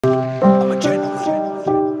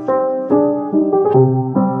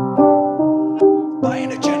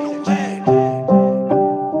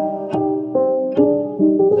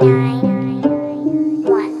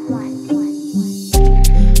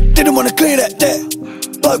there.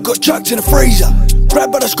 Bloke got chucked in the freezer,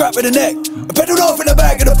 grabbed by the scrap of the neck, and pedalled off in the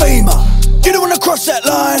back of the Beamer. You don't wanna cross that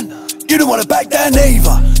line, you don't wanna back down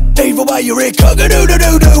neither. Either way you're here,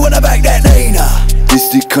 cock-a-doo-doo-doo-doo, wanna back that Nina. This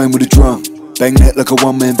stick came with a drum, bang that like a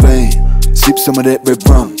one-man band. Sip some of that red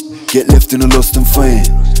rum, get left in a lost and fan.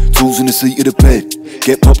 Tools in the seat of the bed,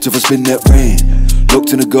 get popped if I spin that rand.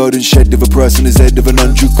 Locked in a garden shed with a price on his head of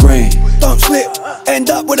 100 grand. Don't slip,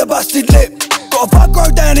 end up with a busted lip. Got a bug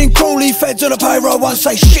road down in Crawley, feds on the payroll won't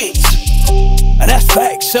say shit. And that's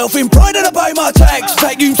facts, self-employed and I pay my tax.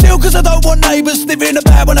 Vacuum seal cause I don't want neighbours sniffing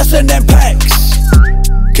about when I send them packs.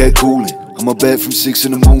 Cat calling, I'm a bed from 6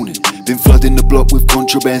 in the morning. Been flooding the block with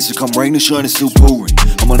contraband, so come rain or shine it's still pouring.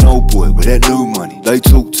 I'm an old boy with that new money. They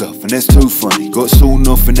talk tough and that's too funny. Got sawn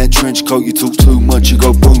off in that trench coat, you talk too much, you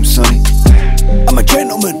go boom sonny. I'm a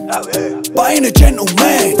gentleman, but I ain't a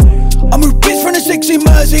gentleman. I moved bits from the 6 in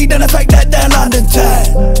Mersey, then I take that down London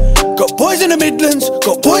town. Got boys in the Midlands,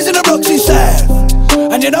 got boys in the blocks in South.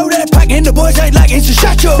 And you know they're packing, the boys ain't lacking, so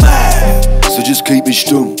shut your mouth. So just keep it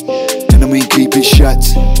strong, and I mean keep it shut.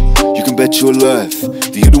 You can bet your life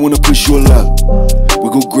that you don't wanna push your luck. We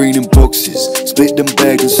got green in boxes, split them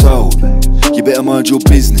bagged and sold. You better mind your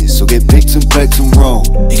business, or get picked and packed and rolled.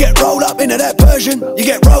 You get rolled up into that Persian, you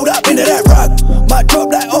get rolled up into that rug. Might drop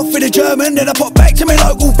that off with a German, then I pop back to my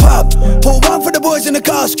local pub. Pour one for the boys in the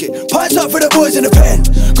casket, pints up for the boys in the pen.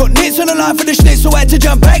 Got nits on the line for the schnitzel, had to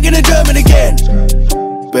jump back in the German again.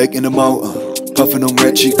 Back in the motor, puffing on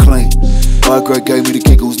ratchet clean. My grade gave me the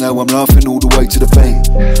giggles, now I'm laughing all the way to the bank.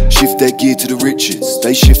 Shift that gear to the Richards,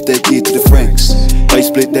 they shift that gear to the Franks. They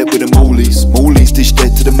split that with the Moolies, Moolies dish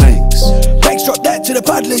that to the Manx. Banks drop that to the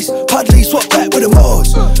Pudleys, Pudleys swap that with the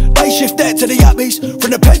Moors. They shift that to the Yuppies,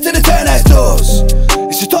 from the pets to the townhouse doors.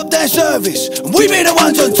 It's a top down service, and we be the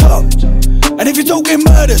ones on top. And if you're talking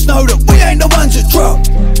murders, know that we ain't the ones that drop.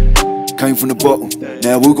 Came from the bottom,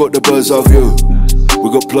 now we got the buzz of you.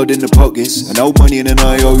 We got blood in the pockets, and old money in an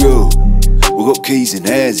IOU. We got keys in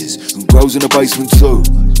houses, and grows in the basement too.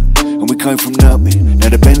 And we came from nothing, now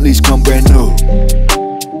the Bentleys come brand new.